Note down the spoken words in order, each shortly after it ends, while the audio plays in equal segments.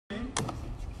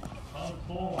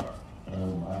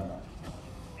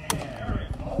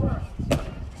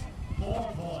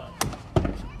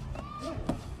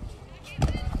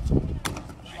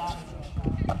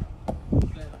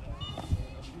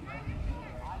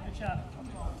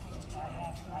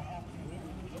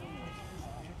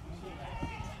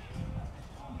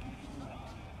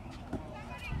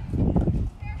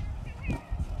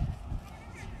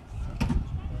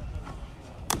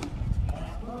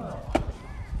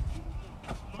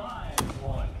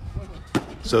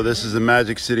So this is the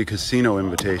Magic City Casino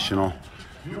Invitational.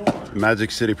 The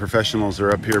Magic City professionals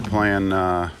are up here playing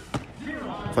our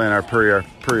Puryear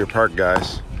Park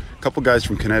guys. A couple guys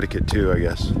from Connecticut too, I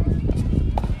guess.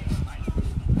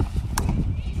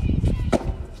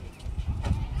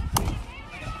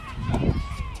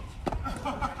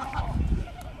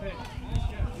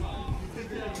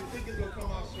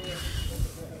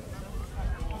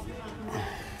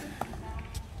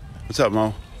 What's up,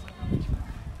 Mo?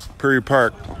 Puryear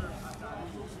Park.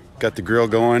 Got the grill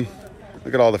going.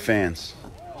 Look at all the fans.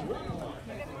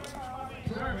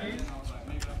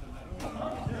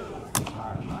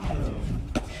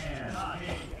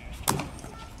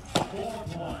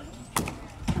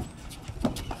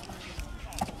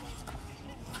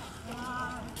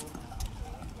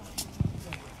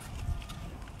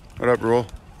 What up, Rule?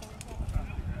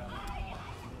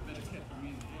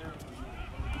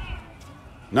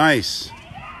 Nice.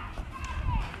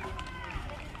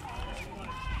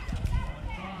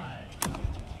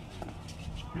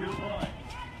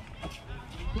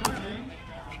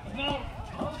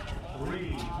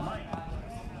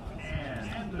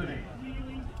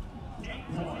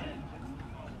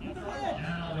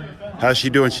 How's she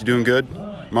doing? She doing good?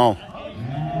 Mo.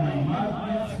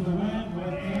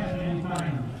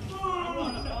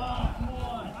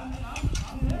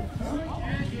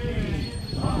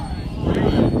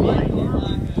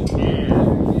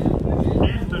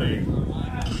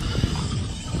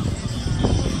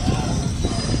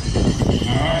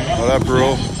 What up,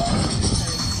 Rule?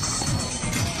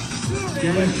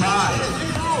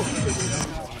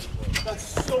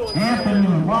 Anthony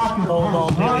Walker, hold all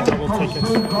day, double tickets.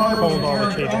 Hold all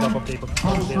the table, double table.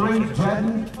 Post 3,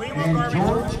 Benton and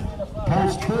George.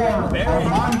 Post 4,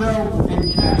 Armando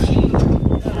and Cash.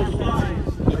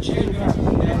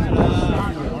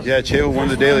 Yeah, Cheo won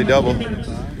the daily double.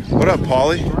 What up,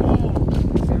 Paulie?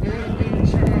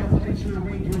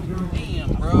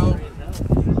 Damn, bro.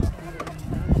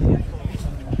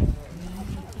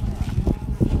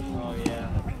 Oh, yeah.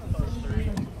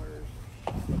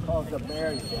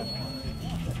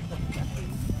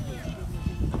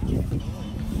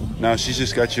 No, she's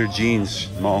just got your genes,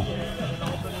 Mo.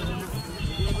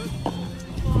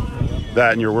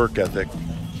 That and your work ethic.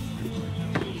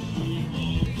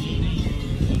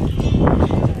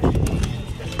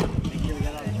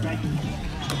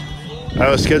 I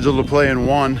was scheduled to play in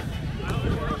 1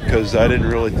 because I didn't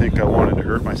really think I wanted to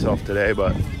hurt myself today,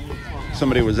 but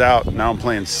somebody was out. Now I'm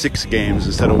playing 6 games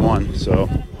instead of 1, so.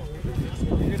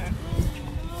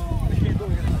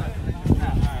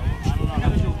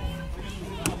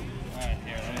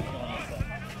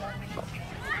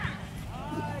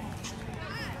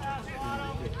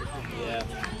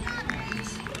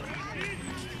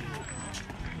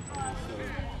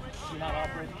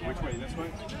 Which way? This way?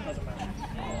 Doesn't matter.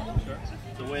 Sure.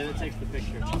 The way that takes the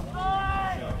picture.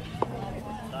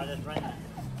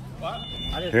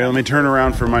 Here, let me turn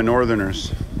around for my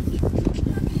northerners.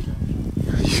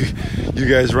 You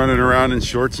guys running around in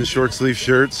shorts and short sleeve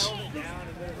shirts.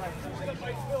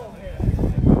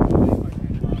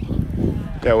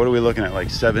 Yeah, what are we looking at? Like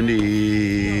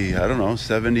 70, I don't know,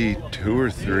 72 or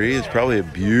 3. It's probably a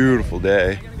beautiful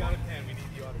day.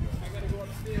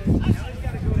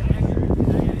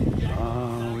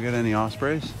 We got any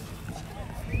ospreys?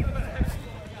 I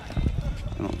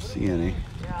don't see any.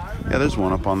 Yeah, there's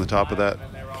one up on the top of that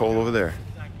pole over there.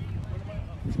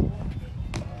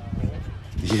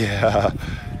 Yeah,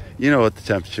 you know what the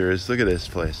temperature is. Look at this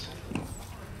place.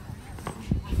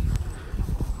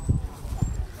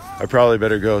 I probably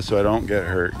better go so I don't get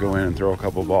hurt. Go in and throw a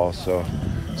couple balls. So,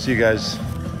 see you guys.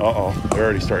 Uh-oh, they're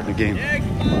already starting the game.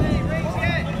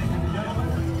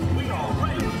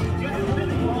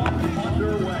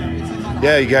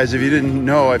 Yeah, you guys, if you didn't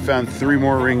know, I found 3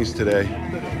 more rings today.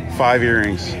 5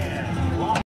 earrings.